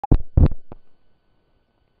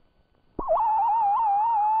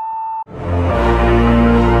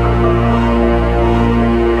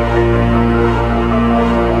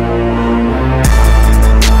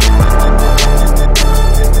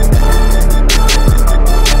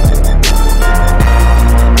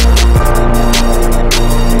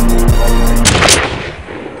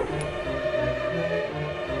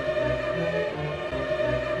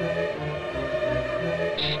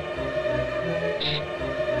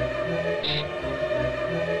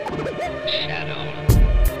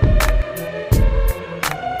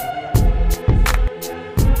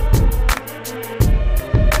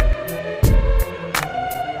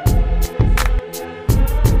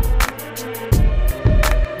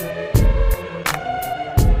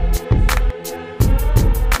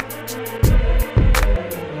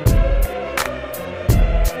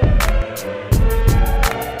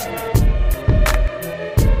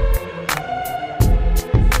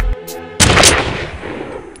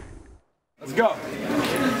Let's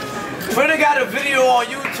go. Critter got a video on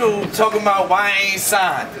YouTube talking about why I ain't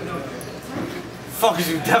signed. Fuck, is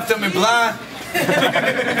you deaf, dumb, and blind?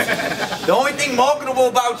 The only thing marketable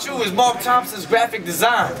about you is Mark Thompson's graphic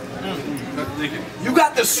design. You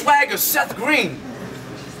got the swag of Seth Green.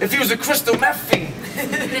 If he was a crystal meth fiend.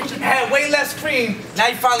 Had way less cream, now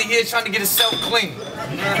he finally here trying to get himself clean.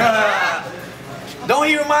 Don't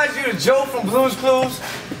he remind you of Joe from Blue's Clues?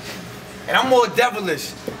 And I'm more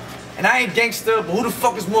devilish. And I ain't gangster, but who the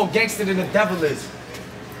fuck is more gangster than the devil is?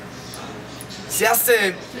 See, I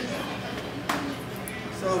said,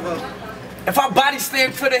 if our body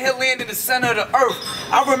slammed Critter, he'll land in the center of the earth.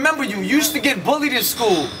 I remember you used to get bullied in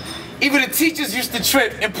school. Even the teachers used to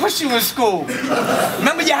trip and push you in school.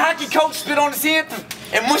 Remember your hockey coach spit on his hand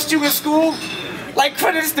and mushed you in school? Like,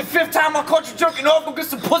 Critter, this is the 5th time I caught you jerking off and get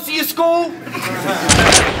some pussy in school?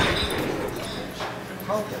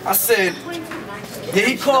 I said, yeah,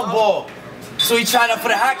 he caught ball. So he tried out for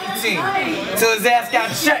the hockey team. Till his ass got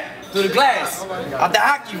checked through the glass out the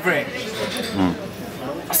hockey ring.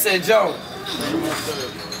 I said, Joe.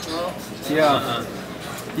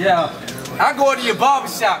 Yeah. I go to your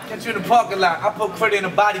barbershop, catch you in the parking lot. I put Critter in a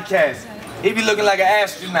body cast. He be looking like an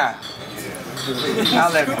astronaut.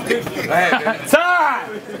 I'll let him. Go ahead, man.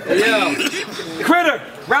 Time! Yeah. Critter,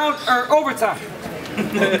 round or overtime.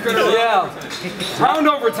 Yeah. Round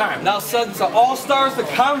overtime. Now since the All-Stars, the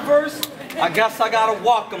Converse, I guess I gotta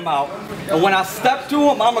walk them out. And when I step to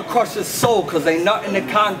him, I'ma crush his soul, cause ain't nothing to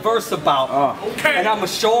converse about. Okay. And I'ma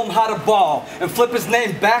show him how to ball. And flip his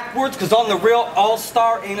name backwards, cause on the real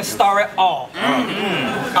All-Star ain't a star at all.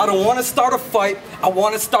 I don't wanna start a fight, I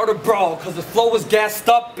wanna start a brawl, cause the flow is gassed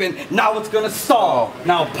up and now it's gonna stall.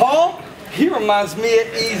 Now Paul, he reminds me of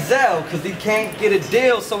Ezel, cause he can't get a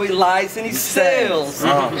deal, so he lies and he steals.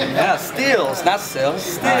 Yeah, steals, not sells,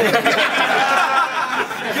 steals.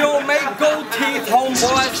 You don't make gold teeth,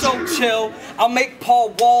 homeboy, so chill. I'll make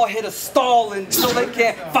Paul Wall hit a stall until they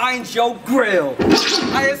can't find your grill.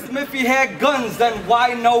 I asked him if he had guns, then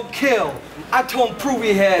why no kill? I told him prove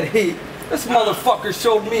he had heat. This motherfucker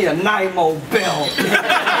showed me a Nimo bill.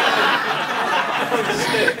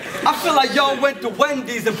 I feel like y'all went to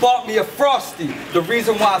Wendy's and bought me a Frosty. The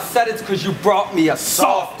reason why I said it's cause you brought me a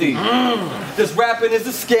softie. This rapping is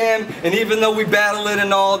a scam, and even though we battle it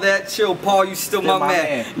and all that, chill, Paul, you still my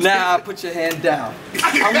man. Nah, put your hand down.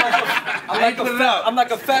 I'm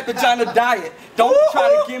like a fat vagina diet. Don't try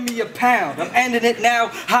to give me a pound. I'm ending it now,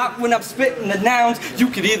 hot when I'm spitting the nouns. You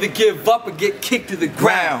could either give up or get kicked to the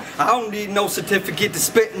ground. I don't need no certificate to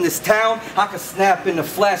spit in this town. I can snap in the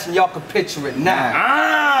flash and y'all can picture it now.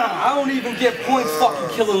 I don't even get points fucking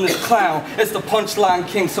killing this clown. It's the punchline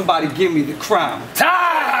king, somebody give me the crown.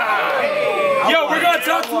 Time! Yo, we're gonna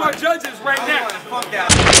talk to our judges right now.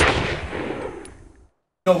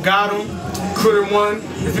 Yo, got him. Critter won.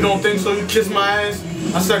 If you don't think so, you kiss my ass.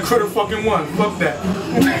 I said Critter fucking won. Fuck that.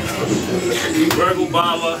 Virgil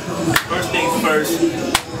Bala, first things first.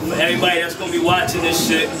 For everybody that's gonna be watching this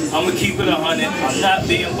shit, I'm gonna keep it 100. I'm not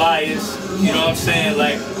being biased. You know what I'm saying?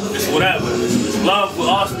 Like, it's whatever. It's love with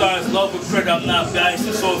All-Stars, love with Critter. I'm not biased.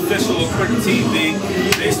 It's so official with Critter TV.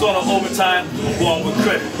 Based on the overtime, I'm going with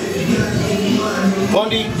Critter.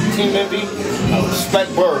 Bundy, Team Envy, I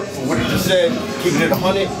respect Bird for what he just said, keeping it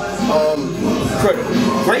 100. Critter.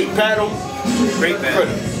 Great battle. Great battle.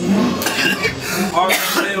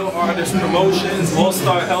 Artist Promotions,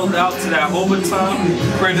 All-Star held out to that overtime.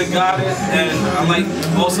 Critter got it, and I like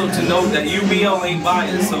also to note that UBL ain't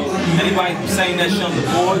biased, so anybody saying that shit on the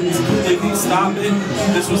board, completely stop it.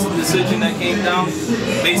 This was a decision that came down.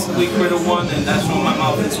 Basically, Critter won, and that's from my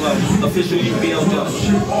mouth as well. Official UBL judge.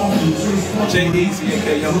 JDZ,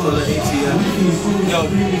 aka Young Killer ATM. Yo,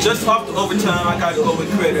 just off the overtime, I gotta go with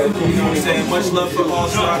Critter. You know what I'm saying? Much love for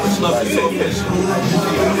All-Star, much love for So Official.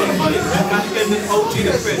 OG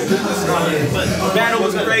to Critter. But battle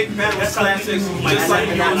was great, battle was classic, just like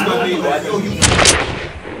it was gonna be.